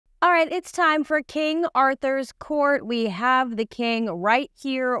All right, it's time for King Arthur's Court. We have the king right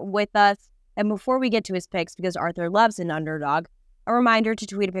here with us. And before we get to his picks, because Arthur loves an underdog, a reminder to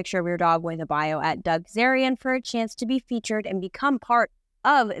tweet a picture of your dog with a bio at Doug Zarian for a chance to be featured and become part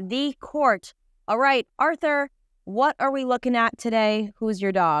of the court. All right, Arthur, what are we looking at today? Who's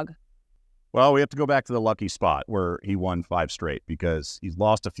your dog? Well, we have to go back to the lucky spot where he won 5 straight because he's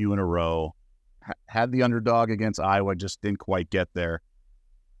lost a few in a row. Had the underdog against Iowa, just didn't quite get there.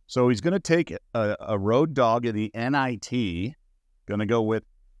 So he's going to take a road dog in the NIT, going to go with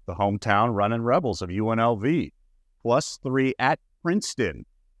the hometown running Rebels of UNLV, +3 at Princeton.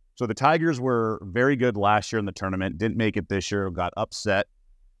 So the Tigers were very good last year in the tournament, didn't make it this year, got upset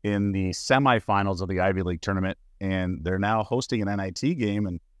in the semifinals of the Ivy League tournament, and they're now hosting an NIT game,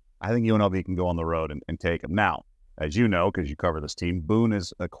 and I think UNLV can go on the road and take them. Now, as you know, because you cover this team, Boone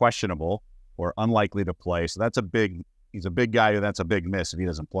is questionable or unlikely to play, so he's a big guy, and that's a big miss if he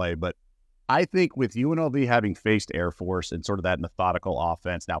doesn't play. But I think with UNLV having faced Air Force and sort of that methodical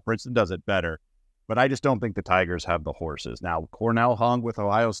offense, now Princeton does it better, but I just don't think the Tigers have the horses. Now, Cornell hung with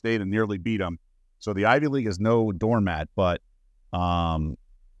Ohio State and nearly beat them, so the Ivy League is no doormat, but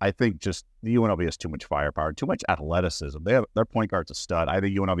I think just the UNLV has too much firepower, too much athleticism. Their point guard's a stud. I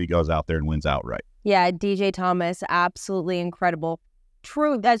think UNLV goes out there and wins outright. Yeah, DJ Thomas, absolutely incredible.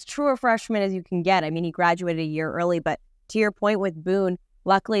 As true a freshman as you can get. I mean, he graduated a year early, but to your point with Boone,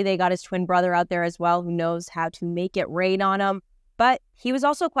 luckily they got his twin brother out there as well, who knows how to make it rain on him. But he was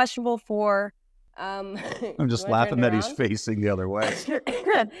also questionable for... I'm just laughing that he's facing the other way.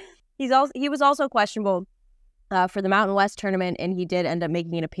 He was also questionable for the Mountain West tournament, and he did end up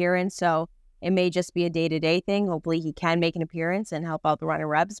making an appearance, so it may just be a day-to-day thing. Hopefully he can make an appearance and help out the running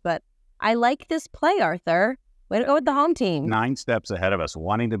Rebs, but I like this play, Arthur. Way to go with the home team. 9 steps ahead of us,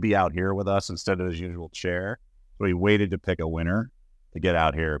 wanting to be out here with us instead of his usual chair. So he waited to pick a winner to get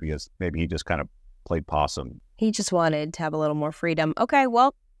out here because maybe he just kind of played possum. He just wanted to have a little more freedom. Okay,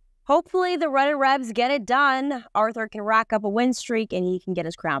 well, hopefully the running Rebs get it done. Arthur can rack up a win streak and he can get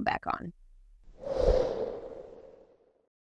his crown back on.